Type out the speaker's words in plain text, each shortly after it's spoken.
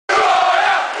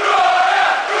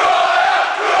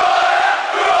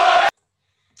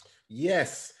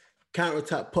Yes, Counter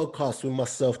Attack podcast with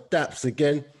myself, Daps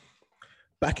again.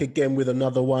 Back again with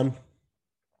another one.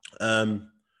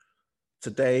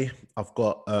 Today I've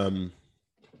got a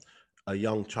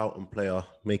young Charlton player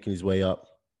making his way up.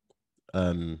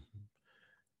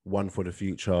 One for the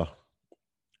future.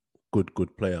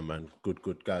 Good player, man. Good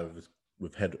guy with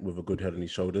a good head on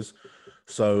his shoulders.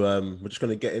 So we're just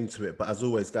gonna get into it. But as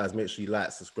always, guys, make sure you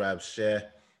like, subscribe,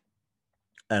 share,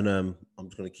 and I'm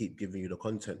just gonna keep giving you the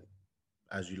content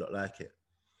as you lot like it.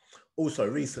 Also,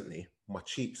 recently, my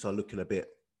cheeks are looking a bit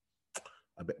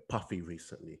puffy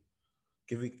recently.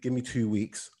 Give me 2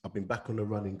 weeks. I've been back on the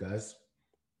running, guys.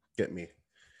 Get me.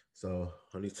 So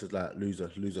I need to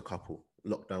lose a couple.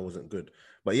 Lockdown wasn't good.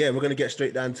 But yeah, we're gonna get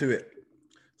straight down to it.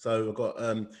 So we've got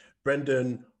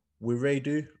Brendan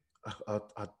Wiredu.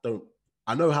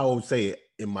 I know how I would say it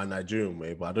in my Nigerian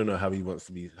way, but I don't know how he wants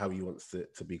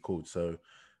it to be called. So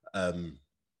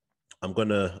I'm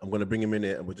gonna bring him in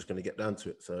here and we're just gonna get down to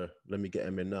it. So let me get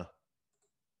him in now.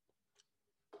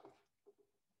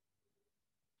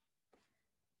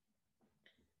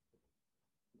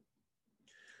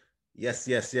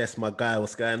 Yes, my guy,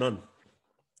 what's going on?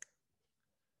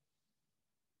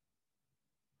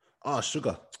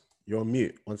 Sugar, you're on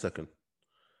mute. 1 second.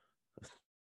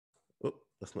 Oh,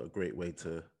 that's not a great way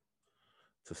to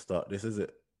start this, is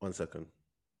it? 1 second.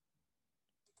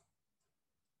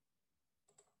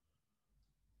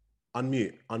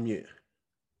 Unmute. Oh,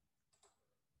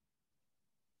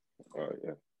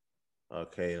 yeah.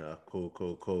 Okay,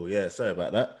 cool. Yeah, sorry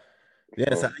about that.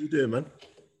 Yeah, so how you doing, man?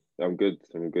 I'm good.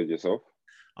 Yourself?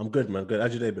 I'm good, man. Good.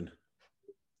 How's your day been?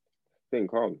 Been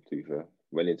calm, to be fair.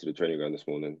 Went into the training ground this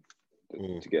morning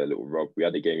to get a little rub. We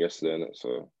had the game yesterday,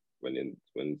 so went into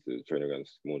the training ground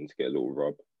this morning to get a little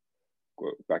rub.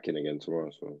 Got back in again tomorrow,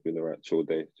 so it's been a right chill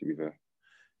day, to be fair.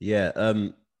 Yeah.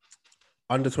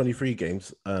 Under 23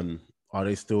 games, are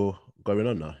they still going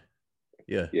on now?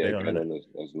 Yeah, going on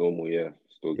as normal. Yeah,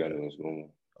 still going on as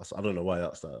normal. I don't know why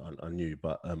that's that. I knew,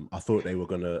 but I thought they were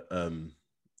gonna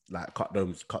cut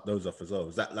those off as well.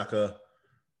 Is that like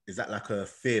a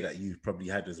fear that you probably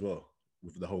had as well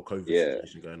with the whole COVID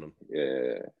situation going on?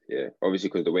 Yeah. Obviously,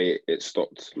 because the way it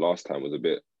stopped last time was a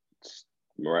bit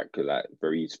miraculous, like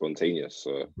very spontaneous.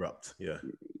 So abrupt.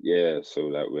 Yeah. So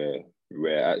like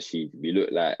we're actually, we look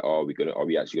like, are we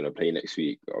actually gonna play next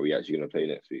week?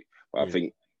 But I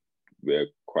think we're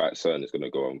quite certain it's gonna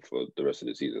go on for the rest of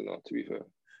the season now, to be fair.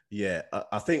 Yeah,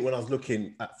 I think when I was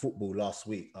looking at football last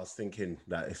week, I was thinking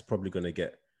that it's probably going to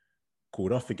get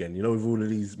called off again. You know, with all of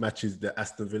these matches, the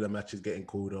Aston Villa matches getting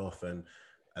called off, and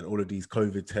all of these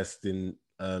COVID testing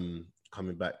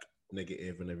coming back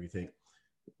negative and everything.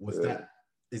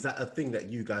 Is that a thing that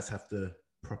you guys have to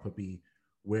properly be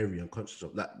wary and conscious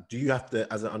of? Like, do you have to,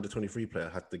 as an under 23 player,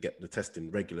 have to get the testing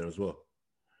regular as well?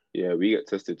 Yeah, we get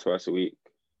tested twice a week.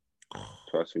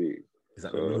 Is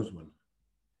that the nose one?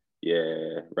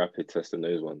 Yeah, rapid test and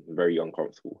nose one. Very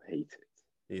uncomfortable. Hate it.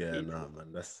 Yeah,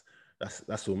 man.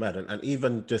 That's all mad. And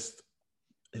even just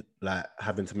like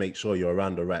having to make sure you're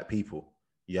around the right people.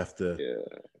 You have to. Yeah.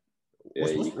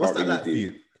 What's that like for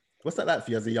you? What's that like for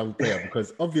you as a young player?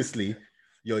 Because obviously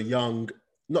you're young.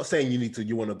 Not saying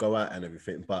you want to go out and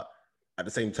everything, but at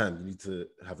the same time you need to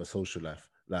have a social life.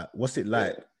 Like, what's it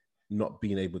like not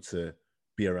being able to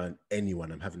be around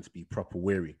anyone and having to be proper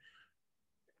wary?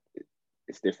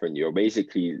 It's different. You're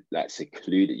basically like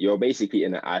secluded. You're basically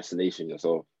in an isolation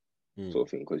yourself, sort of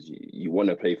thing, because you want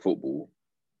to play football,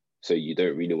 so you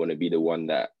don't really want to be the one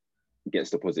that gets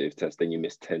the positive test. Then you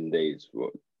miss 10 days.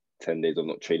 10 days of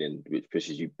not training, which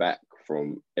pushes you back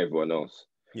from everyone else.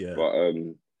 Yeah. But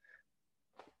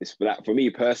it's like, for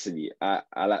me personally,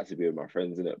 I like to be with my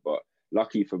friends in it. But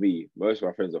lucky for me, most of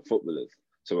my friends are footballers,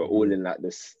 so we're all in like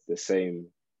the same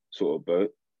sort of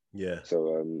boat. Yeah.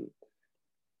 So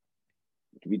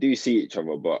we do see each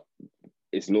other, but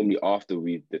it's normally after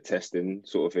the testing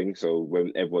sort of thing. So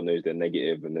when everyone knows they're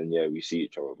negative, and then we see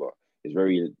each other. But it's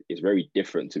very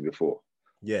different to before.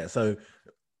 Yeah. So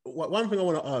one thing I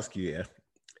want to ask you here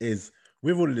is,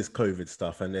 with all of this COVID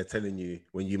stuff, and they're telling you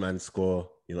when you man score,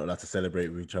 you're not allowed to celebrate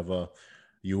with each other.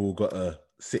 You all got to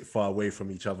sit far away from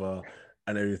each other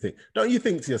and everything. Don't you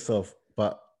think to yourself,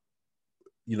 but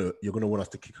you're going to want us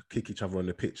to kick each other on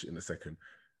the pitch in a second?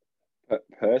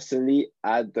 Personally,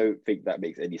 I don't think that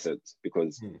makes any sense,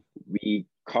 because we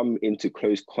come into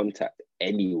close contact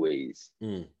anyways.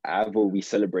 Either we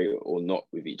celebrate or not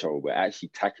with each other, we're actually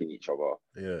tackling each other.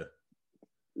 Yeah.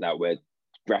 Like, we're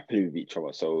grappling with each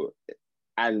other. So,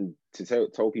 and to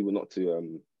tell people not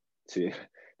to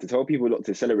tell people not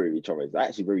to celebrate with each other is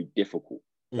actually very difficult.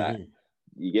 Like,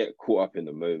 you get caught up in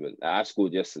the moment. I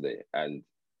scored yesterday, and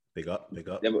Big up, big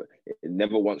up. It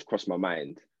never once crossed my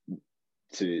mind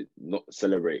to not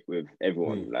celebrate with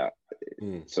everyone.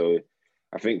 So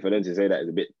I think for them to say that is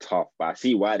a bit tough, but I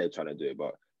see why they're trying to do it,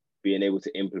 but being able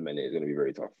to implement it is going to be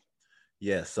very tough.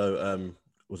 Yeah. So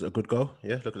was it a good goal?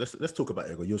 Yeah. Look, let's talk about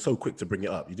it. You're so quick to bring it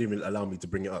up. You didn't even allow me to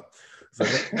bring it up. So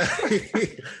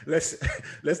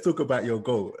let's talk about your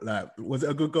goal. Like, was it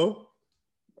a good goal?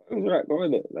 It was right,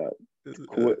 wasn't it?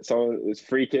 Like, someone, it was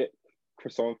free kick.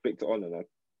 Someone flicked it on and I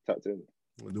tapped in.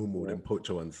 Normal, them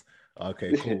poacher ones.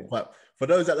 Okay, cool. But for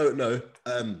those that don't know,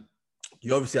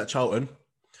 you're obviously at Charlton.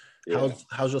 Yeah.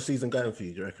 How's your season going for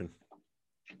you? Do you reckon?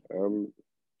 I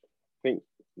think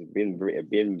it's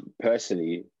been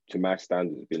personally, to my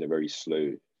standards, it's been a very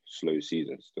slow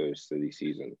season, steady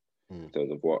season in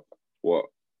terms of what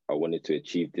I wanted to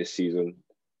achieve this season.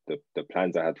 The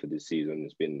plans I had for this season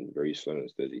has been very slow and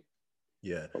steady.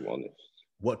 Yeah, if I'm honest.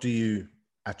 What do you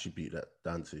attribute that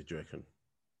down to? Do you reckon?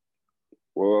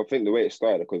 Well, I think the way it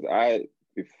started, because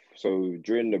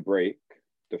during the break,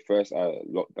 the first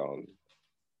lockdown,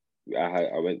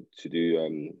 I went to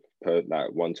do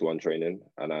one-to-one training,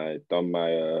 and I done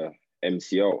my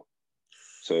MCL.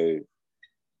 So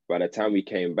by the time we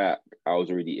came back, I was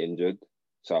already injured,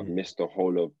 so I've missed the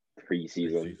whole of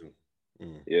pre-season.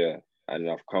 Yeah, and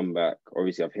I've come back.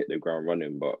 Obviously, I've hit the ground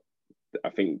running, but I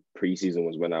think pre-season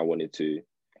was when I wanted to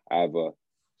either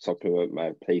supplement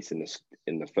my place in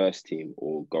the first team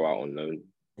or go out on loan.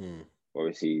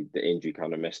 Obviously, the injury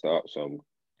kind of messed up, so I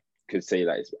could say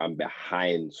that I'm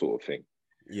behind, sort of thing.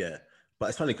 Yeah, but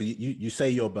it's funny because you say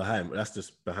you're behind, but that's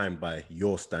just behind by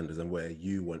your standards and where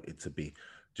you want it to be.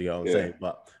 Do you know what I'm saying?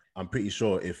 But I'm pretty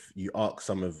sure if you ask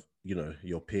some of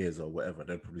your peers or whatever,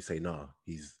 they'll probably say, "Nah,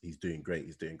 he's doing great.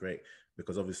 He's doing great,"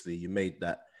 because obviously you made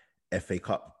that FA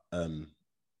Cup.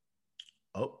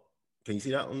 Oh, can you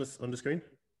see that on the screen?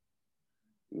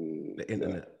 The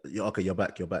internet. Yeah. Okay, you're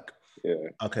back. Yeah.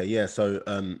 Okay, yeah. So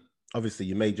obviously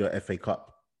you made your FA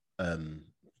Cup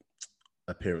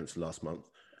appearance last month.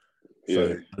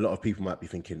 So a lot of people might be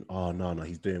thinking, "Oh no,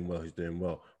 he's doing well. He's doing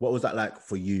well." What was that like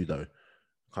for you though?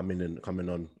 Playing in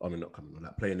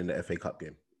the FA Cup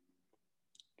game.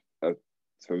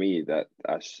 For me, that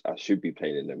I should be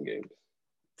playing in them games.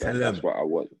 That's what I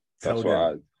want. That's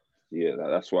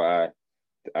why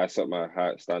I set my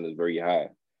standards very high,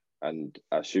 and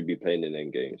I should be playing in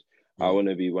them games. I want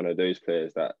to be one of those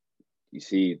players that you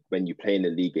see when you play in the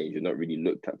league games, you're not really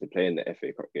looked at to play in the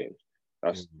FA Cup games.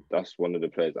 That's one of the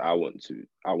players I want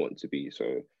to be.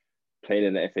 So playing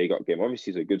in the FA Cup game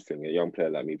obviously is a good thing. A young player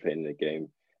like me playing in the game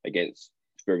against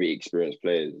very experienced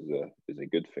players is a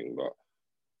good thing. But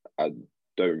I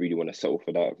don't really want to settle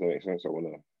for that, if that makes sense. I want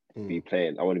to be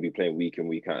playing. I want to be playing week in,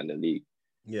 week out in the league.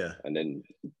 Yeah. And then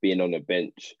being on the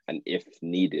bench, and if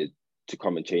needed to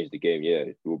come and change the game,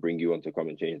 we'll bring you on to come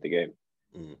and change the game.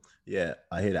 Yeah,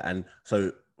 I hear that. And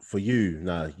so for you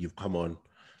now, you've come on,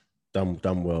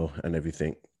 done well and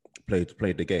everything,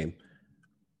 played the game.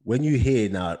 When you hear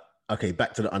now, okay,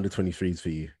 back to the under-23s for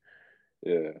you.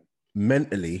 Yeah.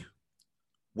 Mentally,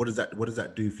 what does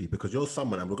that do for you? Because you're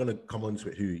someone, and we're going to come on to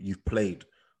it, who you've played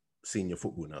senior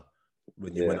football now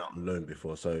when you went out on loan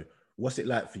before. So what's it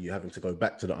like for you having to go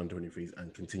back to the under-23s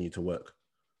and continue to work?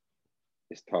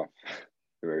 It's tough.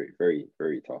 Very, very,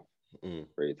 very tough.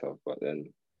 Very tough. But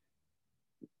then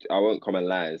I won't come and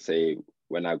lie and say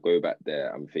when I go back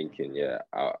there, I'm thinking,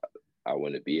 I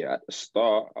want to be. At the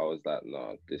start, I was like,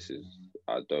 no,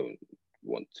 I don't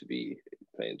want to be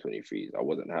playing 23s. I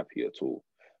wasn't happy at all.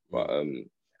 But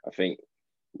I think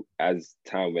as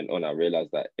time went on, I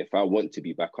realized that if I want to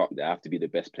be back up there, I have to be the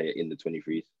best player in the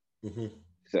 23s.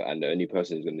 So, and the only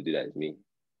person who's going to do that is me.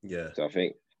 Yeah. So I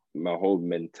think my whole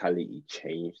mentality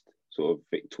changed sort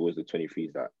of towards the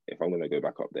 23s, that if I'm going to go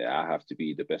back up there, I have to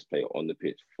be the best player on the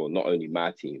pitch for not only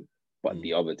my team, but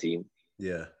the other team.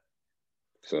 Yeah.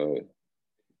 So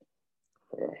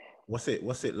what's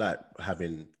it like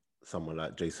having someone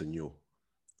like Jason Newell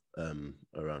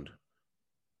around?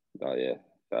 Oh yeah,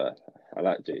 I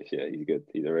like Jace. Yeah, he's good.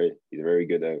 He's a very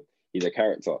good. He's a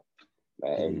character.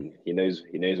 He knows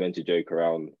when to joke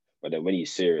around, but then when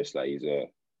he's serious, like he's a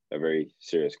very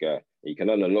serious guy. You can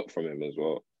learn a lot from him as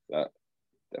well. Like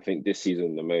I think this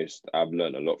season the most I've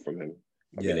learned a lot from him.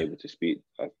 I've been able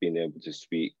to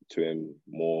speak to him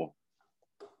more,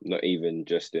 not even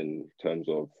just in terms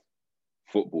of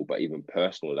football, but even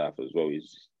personal life as well.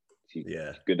 He's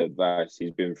good advice.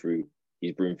 He's been through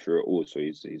it all, so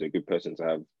he's a good person to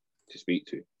have to speak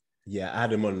to. Yeah, I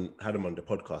had him on the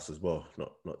podcast as well,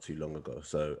 not too long ago.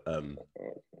 So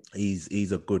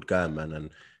he's a good guy, man. And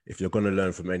if you're gonna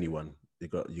learn from anyone,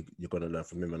 you're gonna learn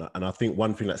from him. And I think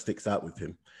one thing that sticks out with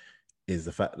him is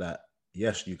the fact that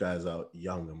yes, you guys are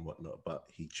young and whatnot, but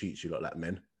he treats you like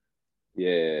men.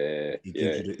 Yeah, He gives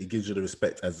yeah, you the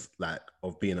respect as like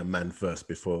of being a man first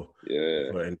before yeah.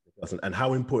 anything else. And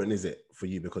how important is it for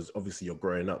you? Because obviously you're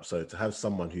growing up, so to have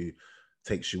someone who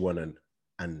takes you on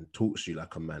and talks to you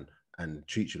like a man and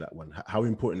treats you like one, how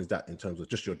important is that in terms of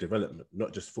just your development,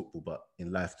 not just football but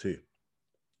in life too?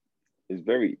 It's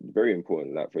very, very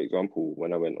important. Like, for example,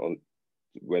 when I went on,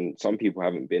 when some people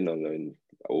haven't been on loan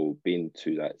or been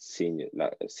to like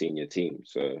a senior team,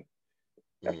 so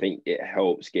I think it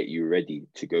helps get you ready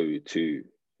to go to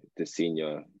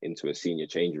into a senior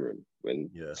change room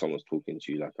when someone's talking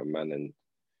to you like a man and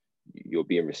you're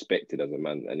being respected as a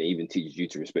man, and it even teaches you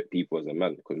to respect people as a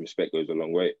man because respect goes a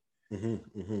long way.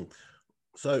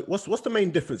 So what's the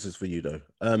main differences for you though?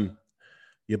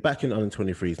 You're back in under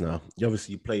 23s now. You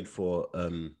obviously played for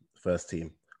first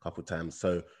team a couple of times.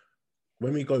 So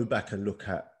when we go back and look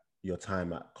at your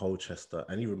time at Colchester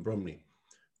and even Bromley,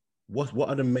 what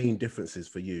are the main differences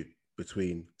for you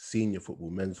between senior football,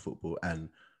 men's football, and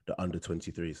the under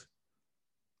 23s?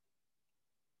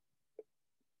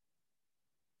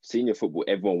 Senior football,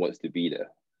 everyone wants to be there.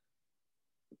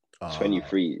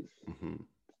 23s,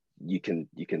 you can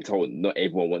tell not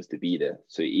everyone wants to be there.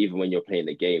 So even when you're playing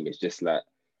the game, it's just like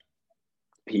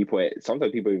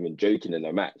sometimes people are even joking in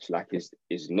a match. Like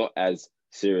it's not as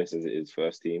serious as it is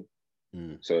first team.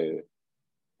 So,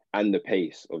 and the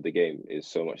pace of the game is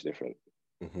so much different.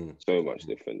 So much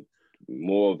different.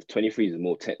 More of 23s is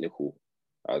more technical.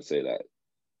 I'd say that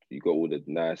you got all the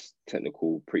nice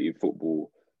technical, pretty football,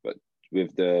 but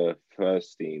with the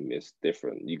first team, it's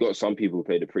different. You got some people who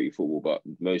play the pretty football, but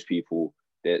most people,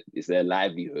 it's their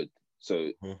livelihood.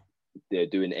 So they're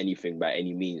doing anything by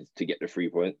any means to get the 3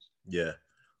 points. Yeah.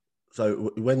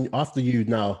 So when after you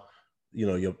now,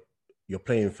 you're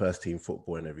playing first team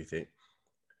football and everything.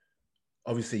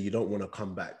 Obviously, you don't want to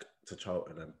come back to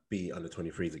Charlton and be under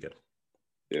 23s again.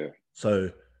 Yeah.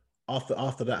 So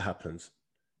after that happens,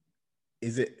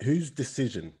 is it whose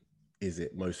decision is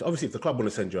it most? Obviously, if the club want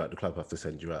to send you out, the club have to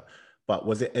send you out. But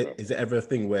is it ever a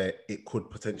thing where it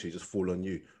could potentially just fall on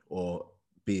you or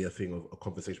be a thing of a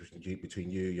conversation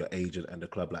between you, your agent, and the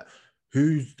club? Like,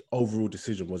 whose overall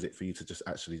decision was it for you to just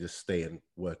actually just stay and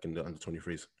work in the under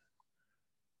 23s?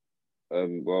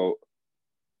 Well,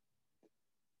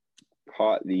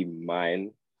 partly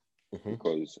mine,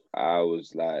 because I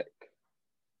was like,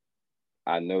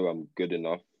 I know I'm good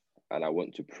enough and I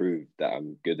want to prove that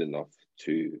I'm good enough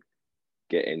to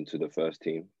get into the first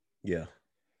team. Yeah.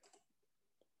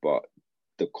 But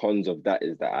the cons of that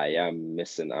is that I am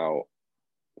missing out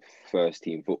first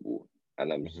team football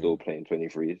and I'm still playing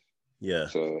 23s. Yeah.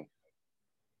 So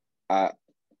I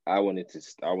wanted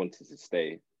to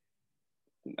stay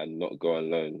and not go on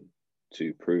loan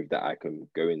to prove that I can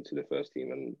go into the first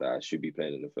team and that I should be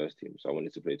playing in the first team. So I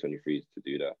wanted to play 23s to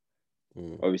do that.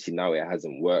 Obviously now it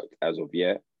hasn't worked as of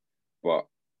yet, but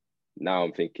now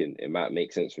I'm thinking it might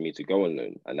make sense for me to go on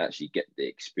loan and actually get the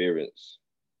experience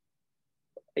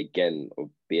again of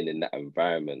being in that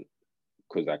environment,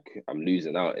 because I'm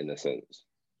losing out in a sense.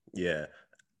 Yeah.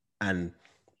 And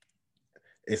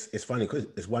it's funny because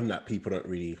it's one that people don't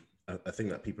really, I think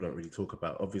that people don't really talk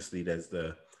about. Obviously there's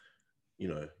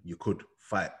you could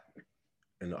fight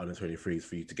in the under 23s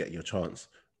for you to get your chance,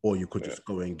 or you could just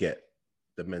go and get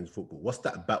the men's football. What's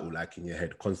that battle like in your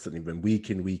head constantly when week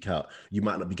in, week out, you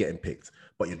might not be getting picked,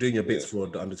 but you're doing your bits for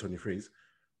the under 23s,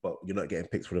 but you're not getting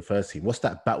picked for the first team? What's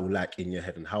that battle like in your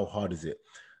head, and how hard is it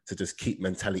to just keep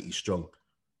mentality strong?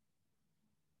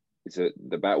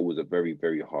 The battle was a very,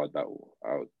 very hard battle.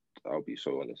 I'll be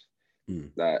so honest.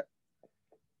 That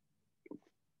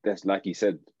that's like you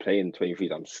said, playing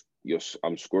 23s,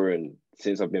 I'm scoring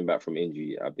since I've been back from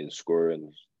injury. I've been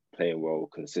scoring, playing well,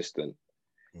 consistent.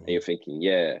 And you're thinking,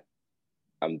 yeah,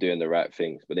 I'm doing the right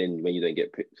things. But then when you don't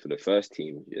get picked for the first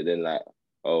team, you're then like,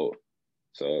 oh,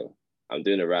 so I'm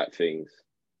doing the right things,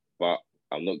 but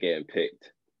I'm not getting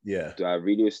picked. Yeah. Do I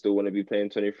really still want to be playing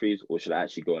 23s, or should I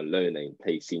actually go on loan and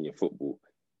play senior football,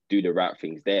 do the right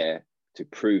things there to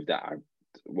prove that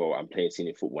I'm playing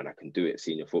senior football and I can do it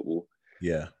senior football?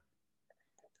 Yeah.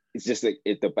 It's just like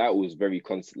the battle is very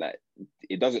constant. Like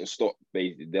it doesn't stop.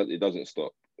 Basically, it doesn't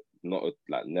stop. Not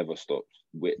like never stops.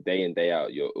 Day in, day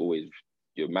out, your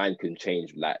mind can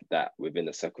change like that within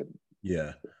a second.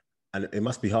 Yeah. And it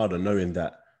must be harder knowing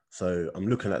that. So I'm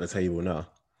looking at the table now.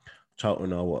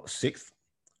 Charlton are what, 6th?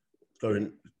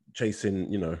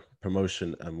 Chasing,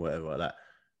 promotion and whatever like that.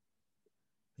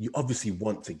 You obviously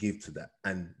want to give to that,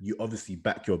 and you obviously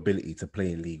back your ability to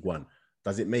play in League One.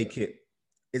 Does it make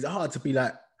is it hard to be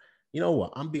like, you know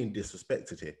what, I'm being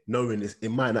disrespected here, knowing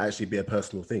it might not actually be a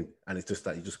personal thing, and it's just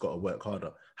that you just got to work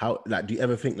harder. How, like, do you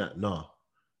ever think that, nah,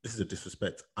 this is a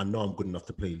disrespect? I know I'm good enough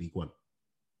to play League One.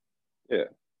 Yeah.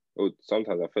 Well,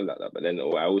 sometimes I feel like that, but then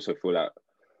I also feel like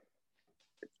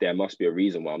there must be a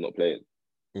reason why I'm not playing.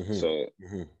 Mm-hmm. So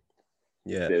mm-hmm.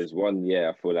 Yeah, there's one,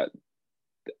 I feel like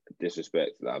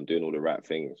disrespect, that I'm doing all the right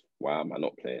things. Why am I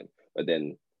not playing? But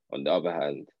then on the other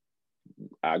hand,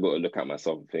 I got to look at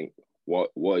myself and think,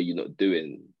 what are you not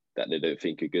doing that they don't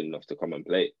think you're good enough to come and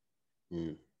play?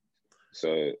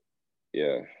 So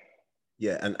yeah.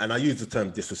 Yeah, and I use the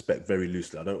term disrespect very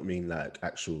loosely. I don't mean like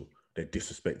actual they're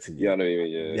disrespecting you. Yeah, I know what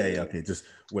you mean. Yeah. Okay, just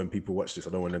when people watch this, I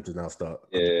don't want them to now start.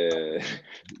 Yeah. You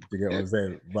get what I'm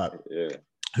saying? But yeah.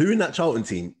 Who in that Charlton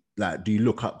team, like, do you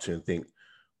look up to and think,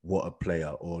 what a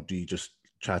player, or do you just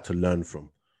try to learn from?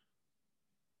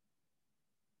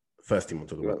 First team I'm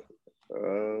talking about.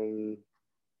 To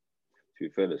be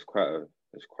fair, there's quite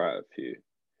a few.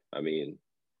 I mean,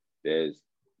 there's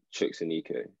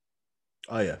Chukwuemeka.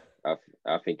 Oh yeah.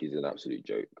 I think he's an absolute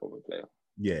joke of a player.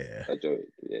 Yeah. A joke.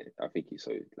 Yeah, I think he's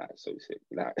so sick.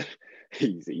 Like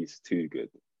he's too good,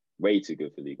 way too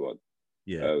good for League One.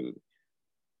 Yeah.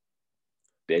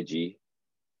 Deji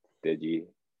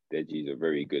is a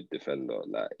very good defender.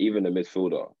 Like even a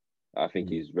midfielder, I think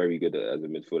he's very good as a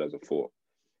midfielder, as a four.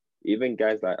 Even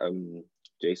guys like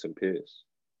Jason Pearce.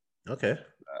 Okay.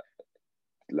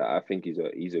 Like I think he's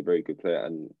a very good player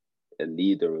and a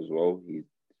leader as well. He's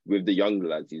with the young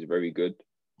lads. He's very good.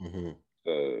 Mm-hmm.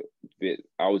 So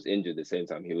I was injured the same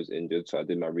time he was injured, so I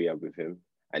did my rehab with him,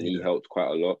 and he helped quite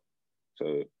a lot.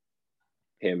 So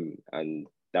him and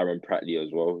Darren Pratley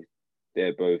as well.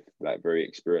 They're both like very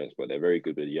experienced, but they're very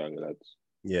good with the young lads.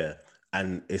 Yeah,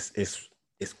 and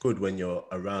it's good when you're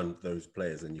around those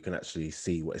players and you can actually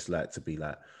see what it's like to be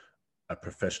like a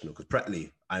professional. Because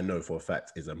Pratley, I know for a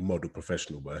fact, is a model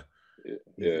professional, boy.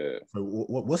 Yeah. So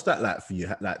what's that like for you?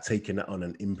 Like taking that on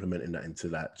and implementing that into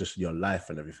like just your life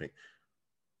and everything.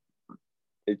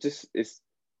 It's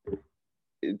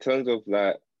in terms of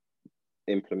like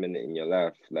implementing in your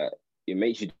life, like it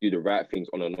makes you do the right things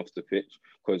on and off the pitch.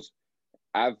 Because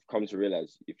I've come to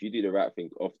realize if you do the right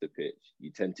things off the pitch,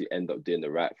 you tend to end up doing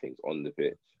the right things on the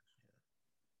pitch.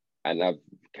 And I've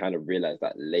kind of realized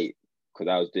that late because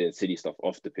I was doing silly stuff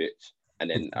off the pitch. And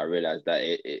then I realized that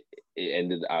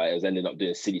I was ending up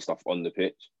doing silly stuff on the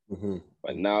pitch. Mm-hmm.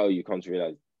 But now you come to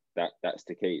realize that that's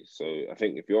the case. So I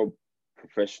think if you're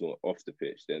professional off the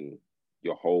pitch, then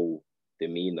your whole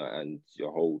demeanor and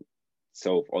your whole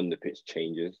self on the pitch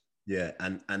changes. Yeah,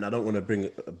 and I don't want to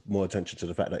bring more attention to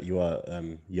the fact that you are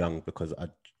young, because at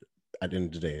the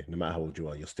end of the day, no matter how old you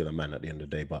are, you're still a man at the end of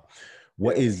the day. But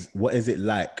what is it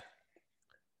like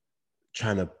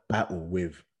trying to battle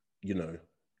with, you know,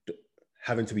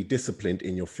 having to be disciplined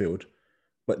in your field,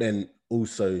 but then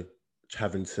also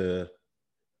having to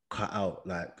cut out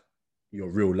like your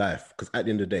real life? Because at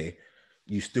the end of the day,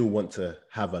 you still want to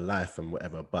have a life and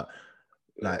whatever, but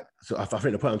like, so I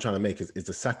think the point I'm trying to make is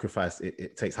the sacrifice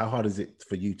it takes. How hard is it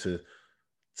for you to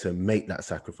make that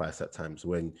sacrifice at times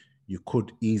when you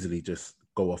could easily just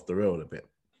go off the rail a bit?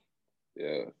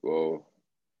 Yeah, well,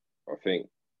 I think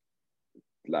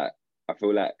like I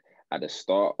feel like at the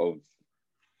start of,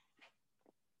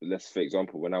 let's for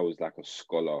example, when I was like a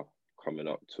scholar coming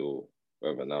up to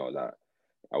wherever now, like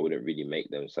I wouldn't really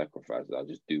make them sacrifices. I'll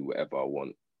just do whatever I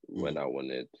want when I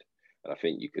wanted. And I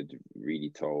think you could really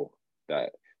tell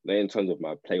that, not in terms of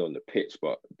my play on the pitch,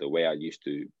 but the way I used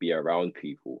to be around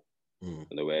people and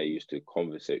the way I used to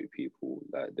conversate with people,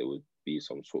 like there would be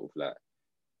some sort of like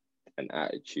an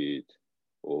attitude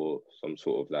or some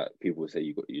sort of like, people would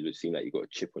say you seem like you got a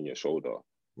chip on your shoulder.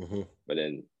 But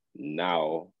then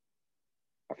now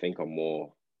I think I'm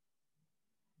more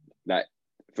like,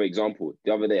 for example,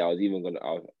 the other day I was even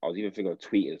thinking of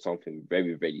tweeting something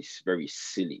very, very, very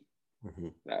silly,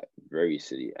 like very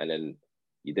silly, and then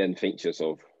you then think to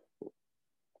yourself,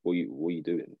 what are you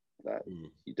doing? Like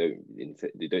you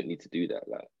don't need to do that.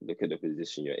 Like look at the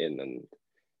position you're in, and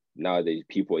nowadays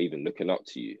people are even looking up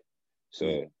to you.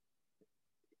 So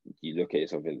you look at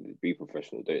yourself and be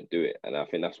professional. Don't do it. And I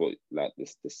think that's what like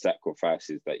the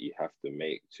sacrifices that you have to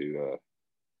make to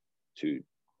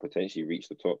potentially reach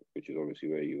the top, which is obviously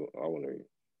where I want to.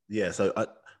 Yeah. So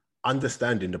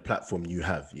understanding the platform you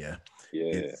have, yeah,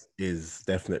 is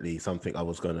definitely something I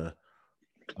was gonna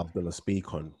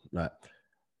speak on. Like,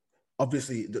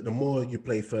 obviously, the more you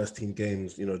play first team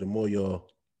games, you know, the more you're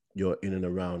in and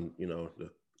around, you know, the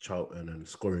Charlton and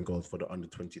scoring goals for the under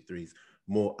 23s,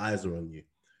 more eyes are on you.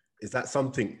 Is that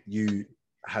something you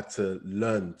had to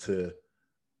learn to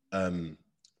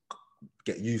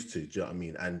get used to. Do you know what I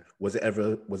mean? And was there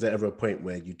ever a point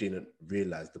where you didn't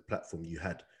realize the platform you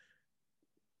had?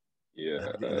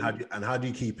 Yeah. And how do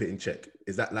you keep it in check?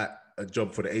 Is that like a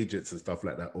job for the agents and stuff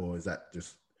like that, or is that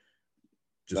just?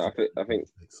 No, I think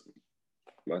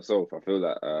myself, I feel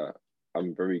that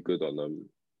I'm very good on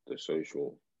the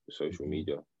social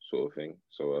media sort of thing.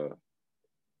 So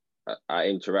I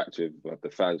interact with the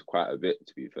fans quite a bit,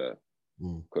 to be fair,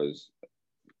 because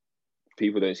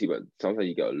people don't see, but sometimes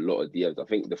you get a lot of DMs. I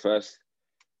think the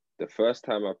first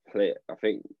time I played, I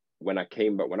think when I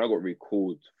came back, when I got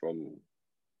recalled from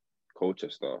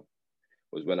Colchester,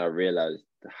 was when I realized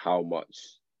how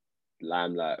much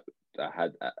limelight I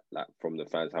had like from the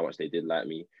fans, how much they did like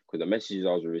me, because the messages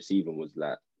I was receiving was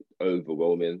like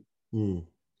overwhelming.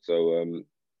 So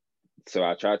so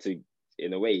I tried to,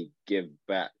 in a way, give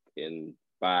back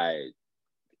by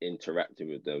interacting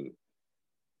with them,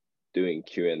 doing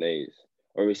Q&As.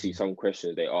 Obviously, some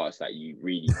questions they ask that you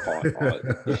really can't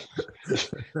answer.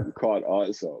 You can't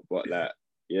answer, but like,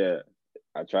 yeah,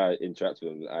 I try to interact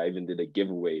with them. I even did a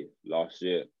giveaway last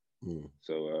year,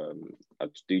 so I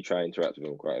do try to interact with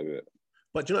them quite a bit.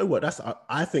 But you know what?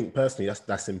 I think personally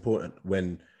that's important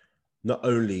when not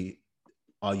only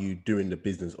are you doing the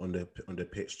business on the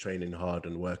pitch, training hard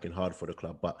and working hard for the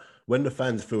club, but when the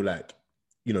fans feel like,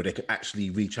 you know, they can actually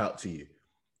reach out to you,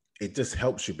 it just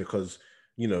helps you because,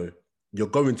 you know, you're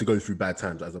going to go through bad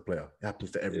times as a player. It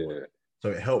happens to everyone. Yeah. So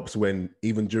it helps when,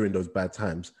 even during those bad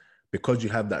times, because you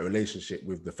have that relationship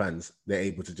with the fans, they're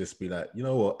able to just be like, you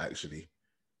know what, actually,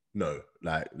 no,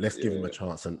 like, let's give them a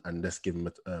chance and let's give them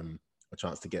a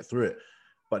chance to get through it.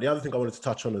 But the other thing I wanted to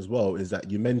touch on as well is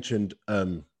that you mentioned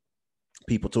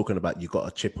people talking about you got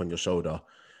a chip on your shoulder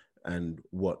and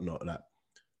whatnot. Like,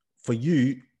 for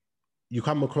you, you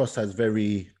come across as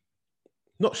very,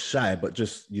 not shy, but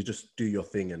you just do your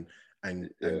thing and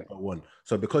go on.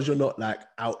 So because you're not like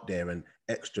out there and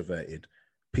extroverted,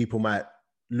 people might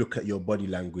look at your body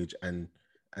language and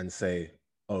say,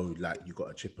 oh, like you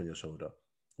got a chip on your shoulder.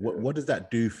 What does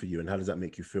that do for you, and how does that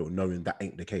make you feel knowing that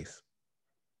ain't the case?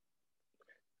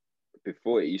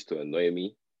 Before it used to annoy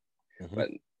me,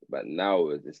 but now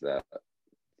it's that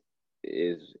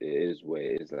it is where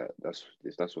it is that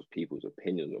that's what people's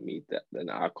opinion on me. That then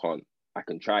I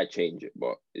can try to change it,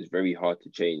 but it's very hard to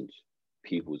change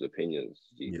people's opinions.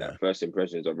 Like, first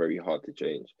impressions are very hard to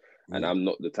change, and I'm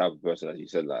not the type of person, as you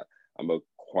said, like I'm a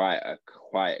quiet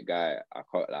guy. I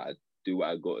can't, like, I do what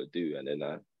I got to do, and then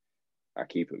I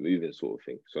keep it moving, sort of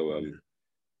thing. So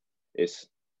it's,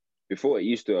 before it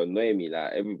used to annoy me,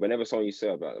 like whenever someone used to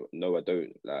say about no, I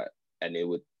don't, like, and it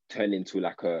would turn into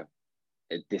like a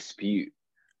dispute,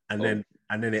 and then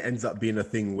it ends up being a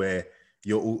thing where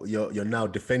you're now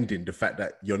defending the fact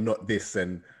that you're not this,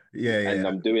 and and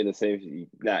I'm doing the same thing.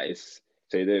 That is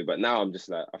so, but now I'm just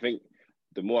like, I think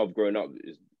the more I've grown up,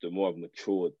 is the more I've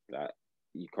matured. Like,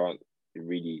 you can't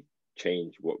really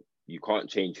change you can't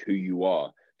change who you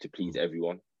are to please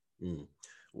everyone.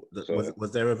 So,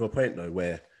 was there ever a point though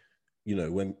where, you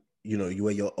know, when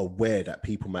where you're aware that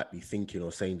people might be thinking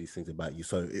or saying these things about you,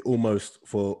 so it almost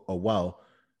for a while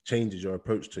changes your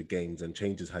approach to games and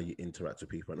changes how you interact with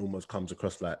people, and almost comes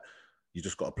across like you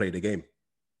just got to play the game?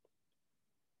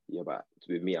 Yeah, but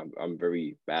with me, I'm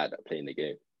very bad at playing the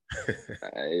game.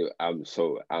 I'm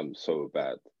so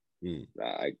bad.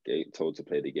 Like, I get told to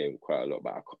play the game quite a lot,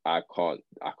 but I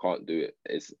can't do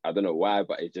it. I don't know why,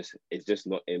 but it's just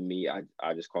not in me.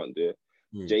 I just can't do it.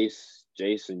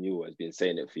 Jason Newell has been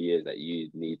saying it for years, that you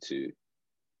need to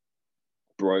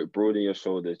broaden your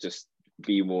shoulders, just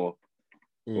be more.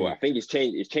 Well, I think it's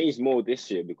changed more this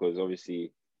year, because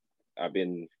obviously I've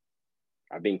been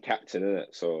captain in it,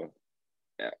 so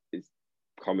it's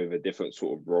come with a different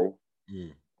sort of role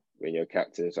when you're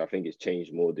captain. So I think it's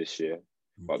changed more this year.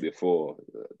 But before,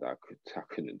 I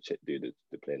couldn't do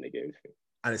the playing the game thing.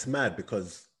 And it's mad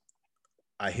because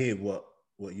I hear what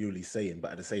Yuli's saying,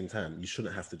 but at the same time, you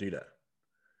shouldn't have to do that.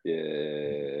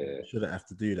 Yeah, you shouldn't have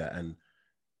to do that. And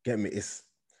get me, it's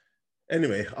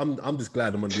anyway. I'm just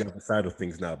glad I'm on the other side of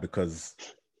things now, because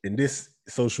in this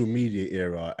social media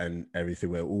era and everything,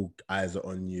 where all eyes are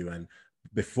on you, and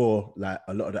before, like,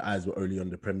 a lot of the eyes were only on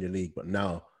the Premier League, but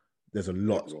now there's a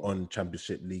lot on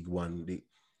Championship, League One.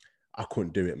 I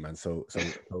couldn't do it, man. So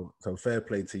fair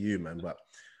play to you, man. But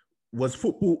was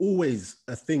football always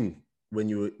a thing when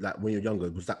you were younger?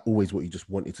 Was that always what you just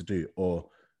wanted to do, or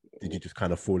did you just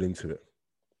kind of fall into it?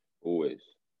 Always.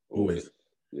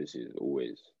 This is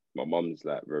always. My mum's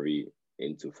like very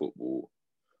into football.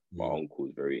 My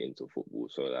uncle's very into football,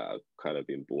 so that I've kind of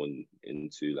been born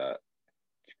into like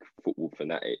football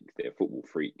fanatics. They're football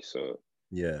freaks, so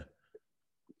yeah.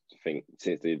 think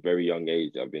since a very young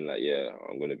age, I've been like, yeah,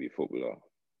 I'm gonna be a footballer.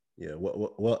 Yeah.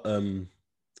 What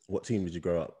team did you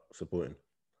grow up supporting?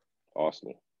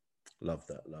 Arsenal. Love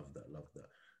that.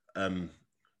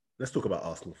 Let's talk about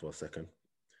Arsenal for a second.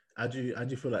 How do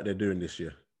you feel like they're doing this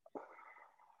year?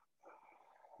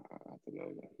 I don't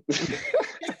know, man.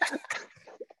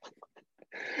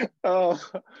 Oh,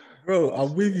 Bro,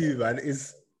 I'm with you, man.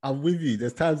 I'm with you.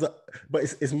 There's times, but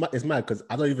it's mad because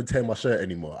I don't even tear my shirt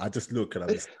anymore. I just look and I'm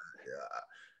just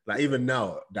like, even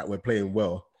now that we're playing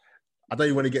well, I don't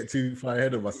even want to get too far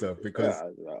ahead of myself because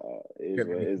we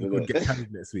could get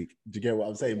carried next week. Do you get what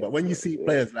I'm saying? But when you see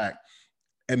players like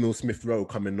Emil Smith Rowe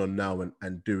coming on now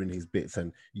and doing his bits,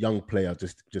 and young player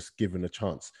just given a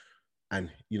chance, and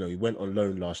he went on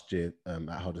loan last year at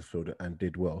Huddersfield and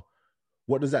did well.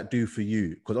 What does that do for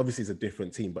you? Because obviously it's a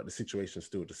different team, but the situation's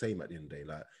still the same at the end of the day.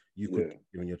 Like, you could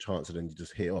give your chance and then you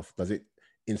just hit off. Does it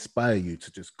inspire you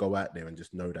to just go out there and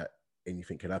just know that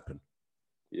anything can happen?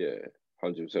 Yeah,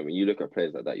 100%. When you look at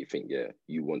players like that, you think, yeah,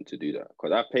 you want to do that.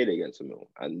 Because I've played against him,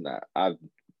 and I've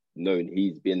known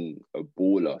he's been a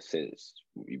baller since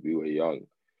we were young.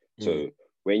 So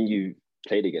when you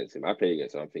played against him, I played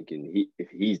against him, I'm thinking, if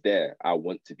he's there, I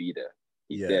want to be there.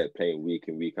 He's there playing week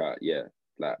in, week out. Yeah,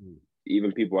 like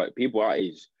even people our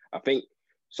age, I think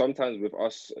sometimes with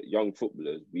us young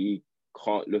footballers, we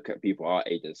can't look at people our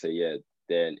age and say, yeah,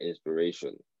 they're an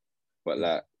inspiration. But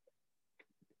like,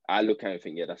 I look at him and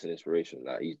think, yeah, that's an inspiration.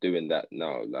 Like, he's doing that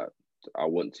now. Like, I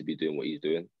want to be doing what he's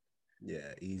doing.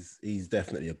 Yeah, he's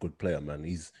definitely a good player, man.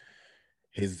 His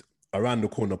around the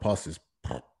corner passes,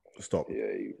 stop.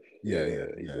 Yeah,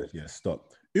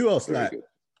 stop. Who else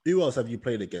who else have you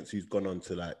played against who's gone on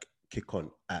to like kick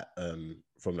on at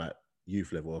from like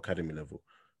youth level or academy level,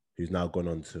 who's now gone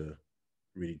on to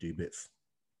really do bits?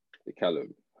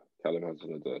 Callum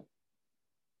Hudson-Odoi.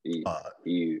 He I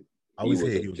always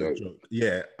hear he was a joke.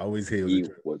 Yeah, I always hear he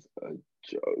was a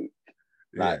joke.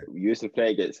 Like, we used to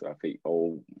play against him, I think,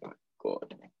 oh my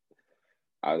God.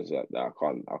 I was like, nah, I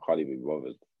can't even be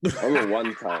bothered. I remember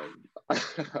one time, I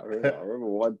remember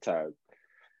one time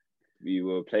we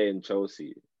were playing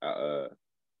Chelsea at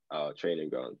our training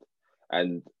ground,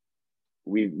 and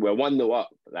we were 1-0 up.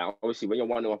 Like, obviously, when you're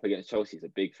 1-0 up against Chelsea, it's a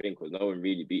big thing because no one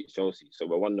really beats Chelsea. So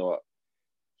we're 1-0 up.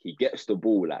 He gets the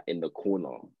ball like in the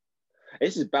corner.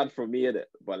 This is bad for me, innit?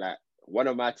 But like, one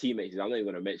of my teammates, I'm not even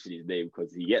gonna mention his name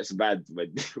because he gets mad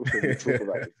when we talk about this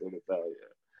all the time. Yeah.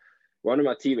 One of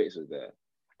my teammates was there,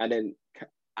 and then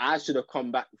I should have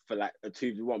come back for like a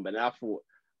 2v1, but then I thought,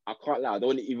 I can't lie, I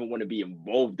don't even want to be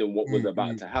involved in what was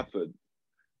about to happen.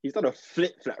 He's done a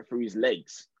flip flap through his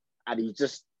legs, and he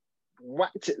just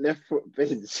whacked it left foot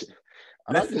bins.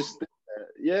 And I'm just,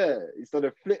 he's done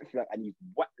a flip flap and he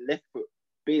whacked left foot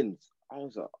bins. I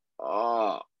was like,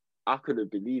 I couldn't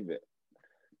believe it.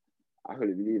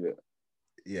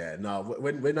 Yeah, no.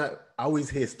 When I always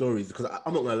hear stories, because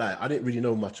I'm not gonna lie, I didn't really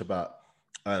know much about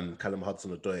Callum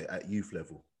Hudson-Odoi at youth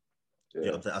level.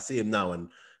 Yeah, I see him now, and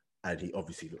he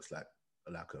obviously looks like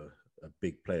a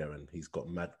big player, and he's got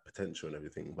mad potential and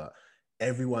everything. But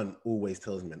everyone always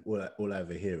tells me, and all I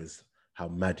ever hear is how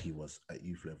mad he was at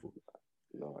youth level.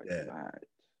 No, mad.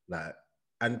 Like,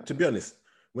 and to be honest,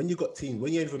 when you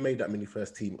even made that many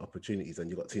first team opportunities, and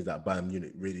you got teams like Bayern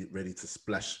Munich really ready to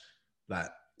splash, like,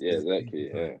 exactly.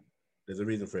 There's a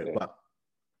reason for it. But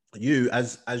you,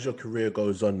 as your career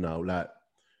goes on now, like,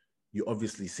 you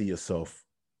obviously see yourself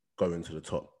going to the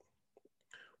top.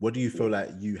 What do you feel like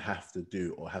you have to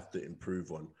do or have to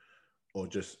improve on, or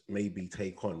just maybe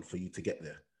take on for you to get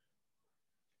there?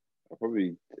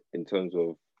 Probably in terms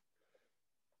of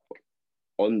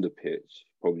on the pitch,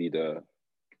 I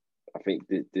think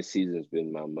this season's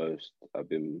been my most. I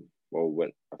think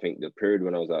the period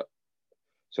when I was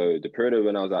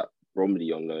at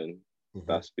Bromley on loan,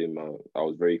 that's been I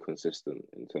was very consistent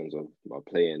in terms of my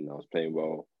playing. I was playing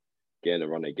well, getting a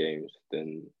run of games.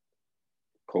 Then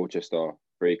Colchester,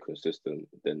 very consistent.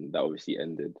 Then that obviously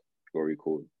ended, got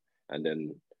recalled. And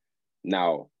then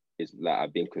now it's like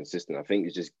I've been consistent. I think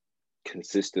it's just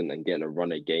consistent and getting a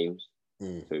run of games.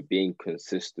 So being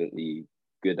consistently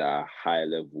good at a high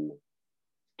level,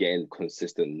 getting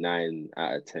consistent 9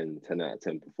 out of 10, 10 out of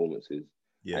 10 performances.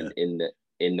 And in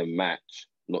the match,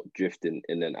 not drifting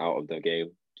in and out of the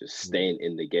game, just staying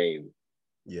in the game.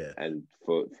 Yeah. And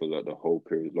for like the whole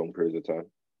long periods of time.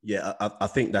 Yeah, I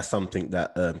think that's something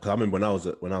that because I remember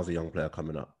when I was a young player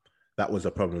coming up, that was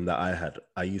a problem that I had.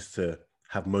 I used to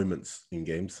have moments in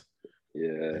games.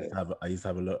 Yeah. I used to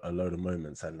have a load of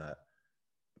moments, and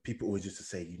people always used to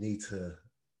say you need to,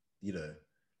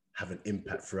 have an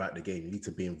impact throughout the game. You need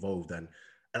to be involved, and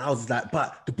And I was like,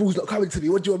 but the ball's not coming to me.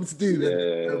 What do you want me to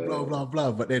do? And blah, blah,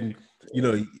 blah. But then, you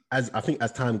know, as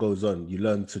time goes on, you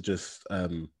learn to just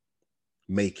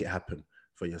make it happen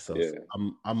for yourself. Yeah.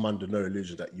 I'm under no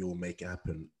illusion that you'll make it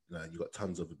happen. You've got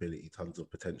tons of ability, tons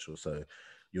of potential. So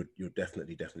you'll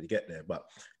definitely get there. But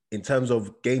in terms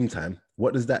of game time,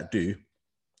 what does that do?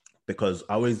 Because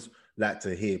I always like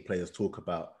to hear players talk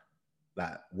about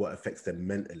like what affects them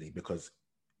mentally, because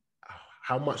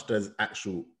how much does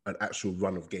an actual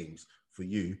run of games for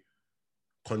you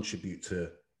contribute to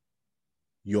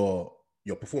your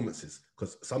performances?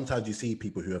 Because sometimes you see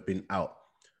people who have been out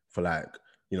for like,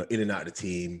 you know, in and out of the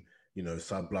team, you know,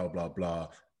 some blah, blah, blah,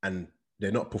 and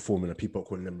they're not performing and people are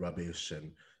calling them rubbish.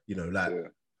 And, you know, like,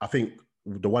 I think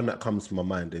the one that comes to my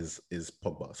mind is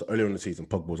Pogba. So earlier in the season,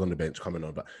 Pogba was on the bench coming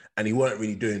on, and he weren't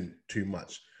really doing too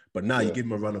much. But now you give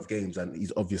him a run of games and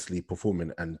he's obviously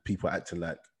performing, and people are acting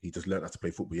like he just learned how to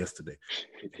play football yesterday.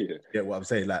 Get what I'm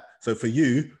saying? Like, so for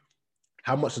you,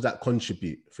 how much does that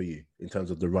contribute for you in terms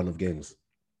of the run of games?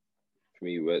 For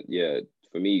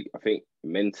me, I think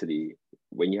mentally,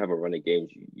 when you have a run of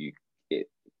games, you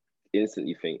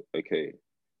instantly think, okay,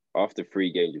 after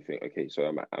 3 games, you think, okay,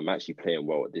 so I'm actually playing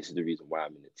well. This is the reason why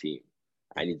I'm in the team.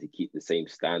 I need to keep the same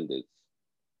standards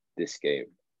this game.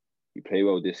 You play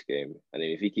well this game, and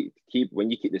then if you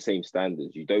when you keep the same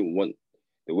standards, you don't want,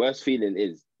 the worst feeling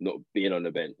is not being on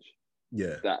the bench.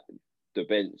 Yeah, that the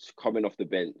bench, coming off the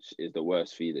bench is the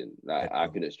worst feeling. Like I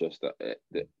couldn't stress that.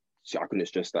 I couldn't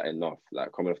stress that enough.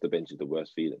 Like coming off the bench is the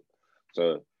worst feeling.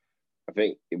 So I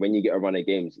think when you get a run of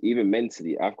games, even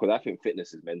mentally, because I think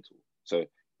fitness is mental. So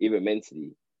even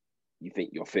mentally, you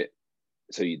think you're fit,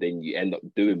 so you end up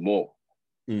doing more.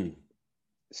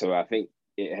 So I think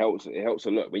it helps a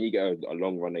lot when you get a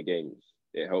long run of games.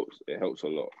 It helps a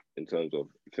lot in terms of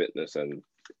fitness, and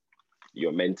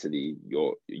you're mentally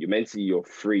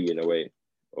free in a way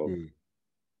of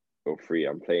you're free.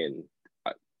 I'm playing.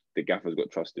 The gaffer's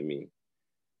got trust in me,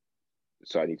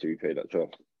 so I need to repay that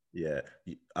trust. Yeah,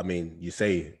 I mean, you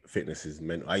say fitness is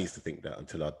mental. I used to think that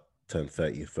until I turned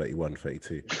 30, 31,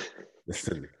 32.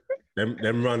 Listen,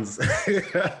 them runs,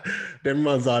 them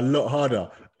runs are a lot harder.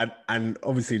 And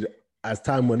obviously, as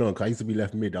time went on, because I used to be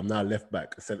left mid, I'm now left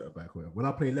back, centre back. When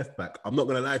I play left back, I'm not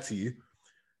gonna lie to you,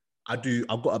 I've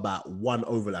got about one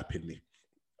overlap in me.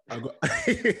 I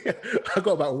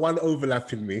got about one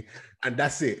overlap in me, and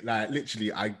that's it. Like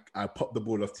literally, I pop the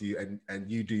ball off to you,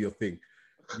 and you do your thing.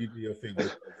 You do your thing.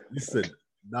 Listen,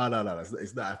 no.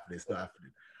 It's not happening. It's not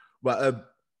happening. But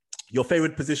your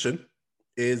favorite position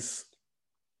is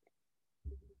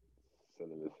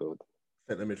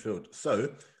centre midfield.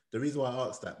 So the reason why I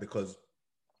asked that, because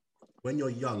when you're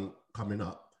young coming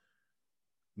up,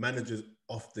 managers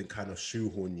often kind of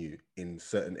shoehorn you in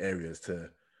certain areas to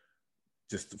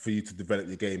just for you to develop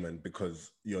your game, and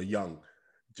because you're young.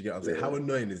 Do you get what I'm saying? How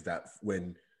annoying is that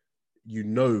when you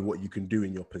know what you can do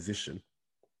in your position,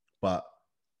 but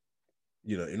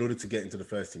you know, in order to get into the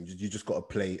first team, you just got to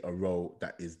play a role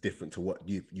that is different to what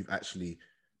you've actually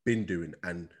been doing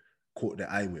and caught the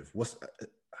eye with. What's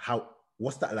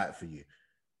that like for you?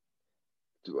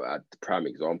 The prime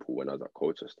example, when I was at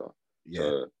Colchester. Yeah.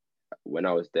 So when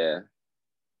I was there,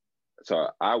 so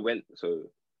I went. So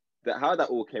how that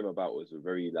all came about was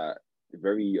very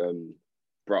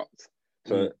abrupt.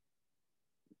 So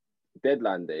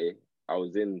deadline day, I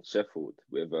was in Sheffield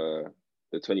with the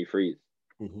 23s.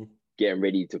 Getting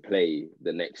ready to play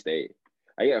the next day.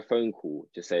 I get a phone call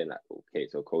just saying like, okay,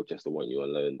 so Colchester want you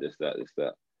on loan, this, that. I was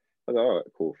like, all right,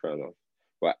 cool, fair enough.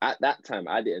 But at that time,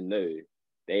 I didn't know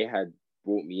they had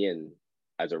brought me in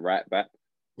as a right back.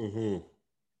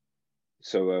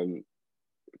 So,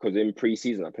 because in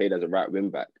pre-season, I played as a right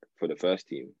wing back for the first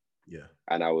team. Yeah.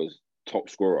 And I was top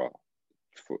scorer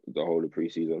for the whole of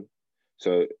pre-season.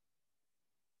 So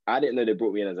I didn't know they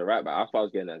brought me in as a right back. I thought I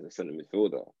was getting as a centre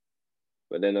midfielder.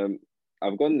 But then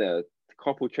I've gone there a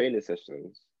couple training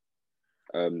sessions.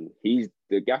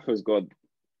 The gaffer's got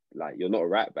like, you're not a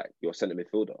right back, you're a centre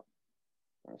midfielder.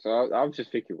 So I was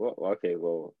just thinking, what? Well, okay,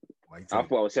 well, I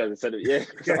thought I was centre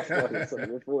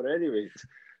midfielder anyways.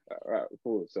 All right,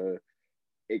 cool. So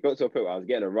it got to a point where I was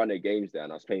getting a run of games there,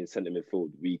 and I was playing centre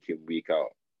midfield week in, week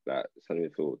out, like centre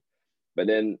midfield. But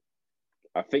then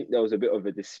I think there was a bit of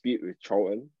a dispute with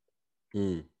Charlton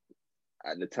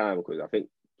at the time, because I think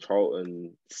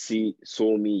Charlton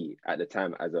saw me at the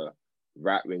time as a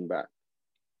right wing back.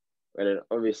 And then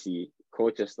obviously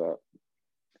Colchester,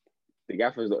 the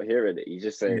gaffer's not hearing it. He's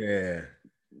just saying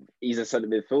he's a centre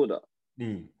midfielder.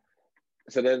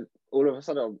 So then all of a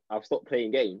sudden I've stopped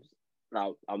playing games.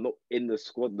 Now I'm not in the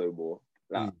squad no more.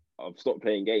 Like I've stopped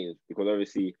playing games because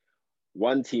obviously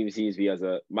one team sees me as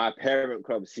my parent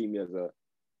club see me as a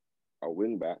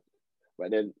wing back,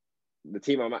 but then the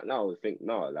team I'm at now will think,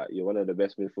 no, like you're one of the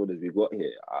best midfielders we've got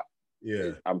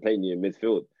here. I'm playing you in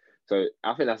midfield. So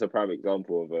I think that's a prime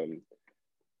example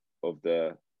of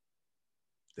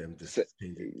them just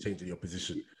changing your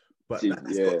position. But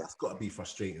that's got to be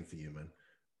frustrating for you, man.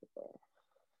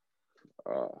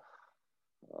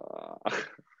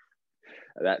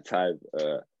 At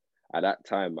that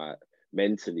time, I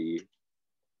mentally,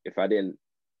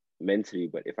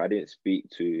 but if I didn't speak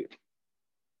to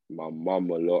my mum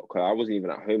a lot, because I wasn't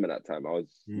even at home at that time. I was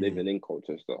living in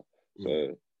Colchester, so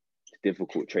it's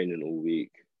difficult training all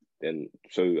week.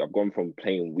 So I've gone from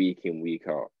playing week in, week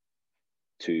out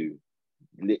to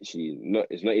literally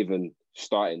it's not even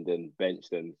starting, then bench,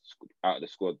 then out of the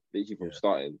squad. Literally from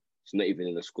starting, it's not even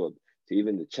in the squad. To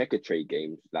even the checker trade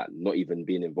games, like not even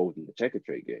being involved in the checker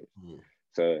trade games.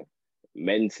 So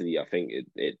mentally, I think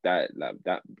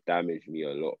that damaged me a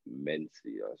lot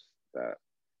mentally. That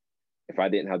if I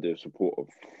didn't have the support of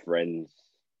friends,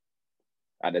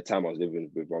 at the time I was living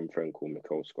with one friend called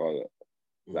Michael Scarlett.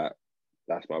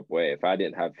 That's my boy. If I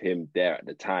didn't have him there at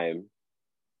the time,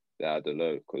 I don't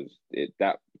know, because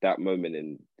that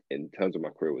moment in terms of my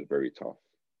career was very tough,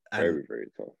 very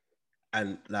tough.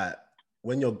 And like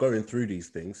when you're going through these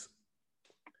things,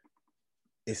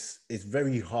 it's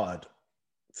very hard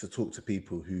to talk to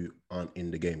people who aren't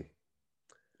in the game.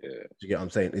 Yeah. Do you get what I'm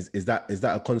saying? Is that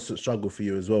a constant struggle for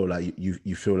you as well? Like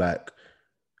you feel like,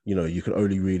 you know, you can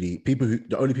only really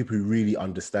the only people who really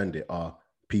understand it are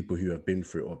people who have been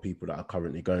through it or people that are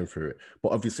currently going through it.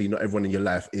 But obviously not everyone in your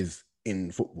life is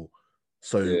in football.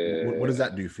 So what does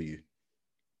that do for you?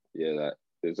 Yeah, like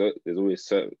there's always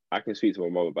certain, I can speak to my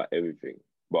mum about everything,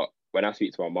 but when I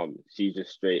speak to my mum, she's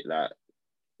just straight like,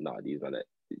 nah, these are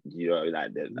you know,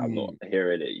 like I'm not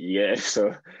hearing it. Yeah,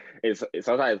 so it's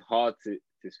sometimes hard to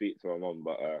speak to my mum,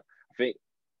 but I think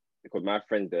because my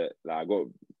friends that like I got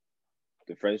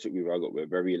the friendship we're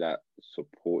very like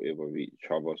supportive of each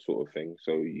other, sort of thing.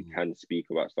 So you can speak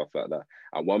about stuff like that.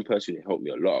 And one person who helped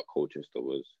me a lot at Colchester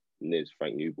was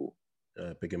Frank Newball.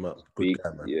 Pick him up. Good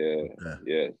guy, man.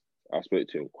 Yeah. I spoke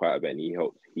to him quite a bit, and he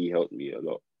helped me a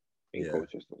lot in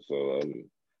Colchester. So I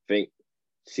think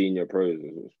senior pros,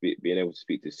 being able to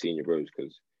speak to senior pros,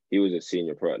 because he was a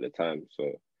senior pro at the time.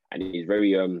 So, and he's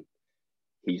very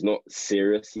he's not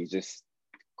serious. He's just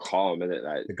calm, isn't it?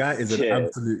 Like the guy is an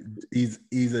absolute.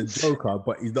 He's a joker,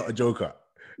 but he's not a joker.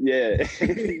 Yeah,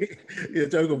 he's a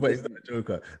joker, but he's not a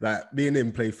joker. Like me and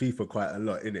him play FIFA quite a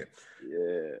lot, innit?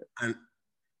 Yeah, and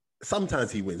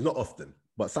sometimes he wins, not often,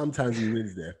 but sometimes he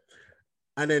wins there.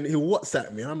 And then he'll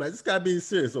WhatsApp me. I'm like, this guy being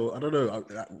serious, or I don't know.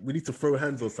 We need to throw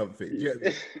hands or something. Yeah.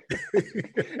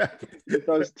 He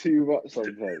does too much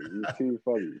sometimes. He's too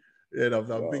funny. Yeah, I'm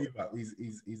thinking about.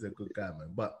 He's a good guy,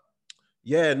 man. But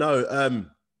yeah, no,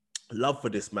 love for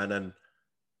this man, and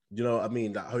you know what I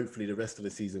mean. That hopefully the rest of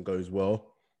the season goes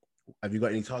well. Have you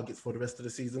got any targets for the rest of the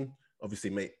season? Obviously,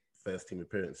 make first team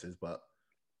appearances, but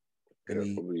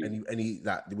any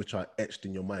that which are etched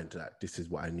in your mind that this is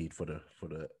what I need for the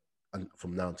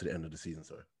from now to the end of the season.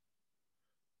 Sorry,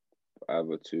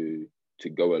 either to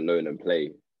go on loan and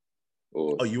play,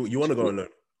 or you want to go on loan?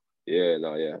 Yeah.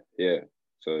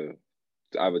 So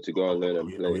either to go on loan and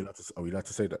play. Are we allowed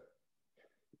to say that?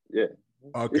 Yeah.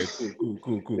 Okay.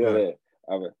 Cool. Yeah.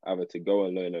 Either to go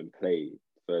on loan and play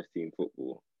first team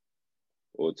football,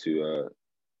 or to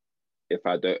if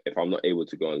I'm not able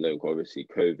to go on loan, because obviously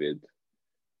COVID,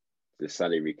 the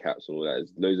salary caps and all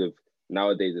that.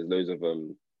 Nowadays there's loads of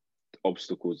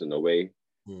obstacles in the way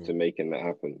to making that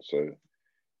happen. So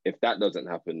if that doesn't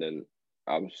happen, then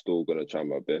I'm still gonna try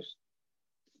my best.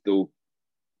 Still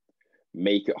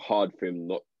make it hard for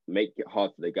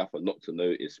the gaffer not to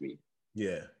notice me.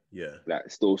 Yeah.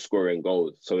 Like still scoring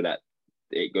goals, so that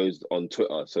it goes on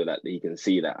Twitter, so that he can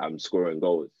see that I'm scoring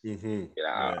goals.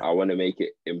 I want to make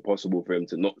it impossible for him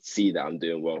to not see that I'm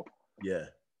doing well. Yeah.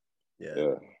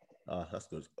 That's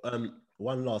good.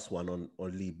 One last one on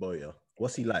Lee Bowyer.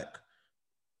 What's he like?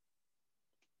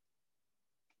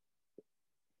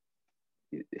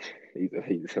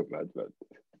 He's a mad man.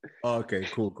 Oh, okay,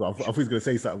 cool. I thought he was gonna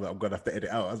say something, but I'm gonna have to edit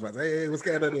out. I was about to say, hey, what's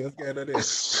going on here?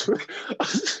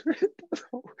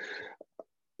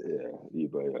 Yeah, Lee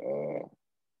Bowyer.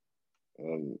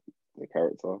 The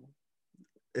character.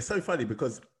 It's so funny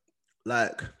because,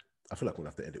 like, I feel like we'll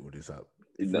have to edit all this out.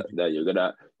 No, you're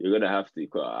gonna have to.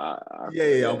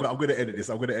 Yeah. I'm gonna edit this.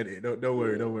 I'm gonna edit it. Don't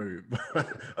worry.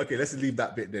 Okay, let's leave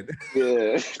that bit then.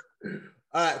 Yeah.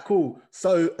 All right, cool.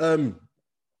 So,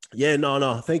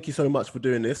 no. Thank you so much for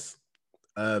doing this.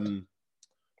 All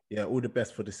the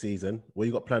best for the season. What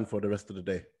you got planned for the rest of the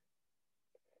day?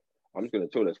 I'm just gonna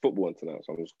chill. There's football on tonight,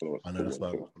 so I'm just gonna watch. I know that's why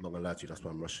I'm not gonna lie to you. That's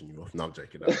why I'm rushing you off. No, I'm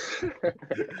joking.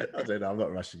 I'm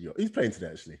not rushing you off. Who's playing today?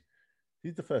 Actually,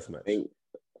 who's the first match?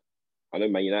 I know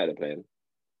Man United are playing.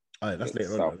 Oh, that's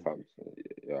later on. Southampton.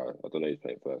 Yeah, I don't know who's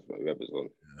playing first, but whoever's on.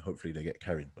 Yeah, hopefully they get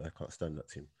carried, but I can't stand that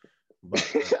team.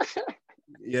 But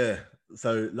yeah,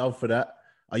 so love for that.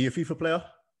 Are you a FIFA player?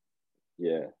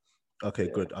 Yeah. Okay,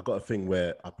 good. I got a thing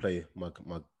where I play my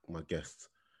guests,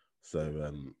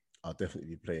 so I'll definitely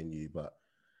be playing you. But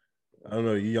I don't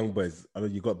know, you young boys. I know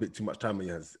you got a bit too much time on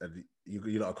your hands, and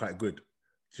you lot are quite good.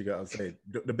 You get what I'm saying?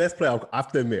 The best player, I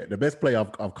have to admit, the best player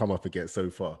I've come up against so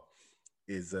far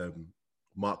is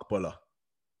Mark Boller.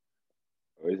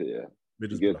 Oh, is it? Yeah.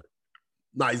 Middlesbrough.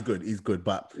 No, he's good. He's good,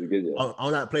 but he's good, yeah. I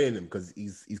don't like playing him because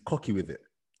he's cocky with it.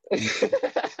 He's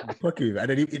cocky with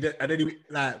it, and then he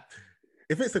like,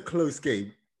 if it's a close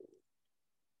game,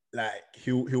 like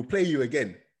he'll play you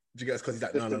again. Do you get us? Because he's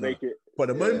like, no. But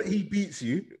the moment he beats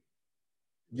you,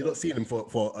 you're not seeing him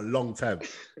for a long time.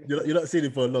 You're not seeing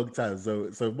him for a long time.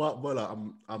 So Mark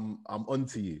Boller, I'm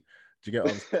onto you. Do you get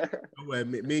what I'm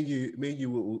saying? Me and you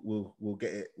will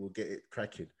get it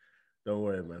cracking. Don't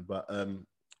worry, man. But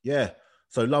yeah.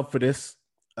 So love for this.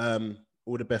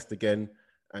 All the best again.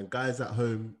 And guys at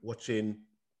home watching,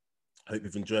 hope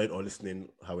you've enjoyed, or listening,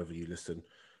 however you listen.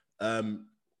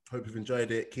 Hope you've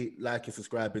enjoyed it. Keep liking,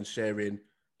 subscribing, sharing.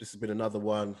 This has been another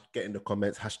one. Get in the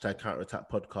comments, #CounterAttack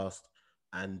Podcast.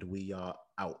 And we are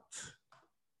out.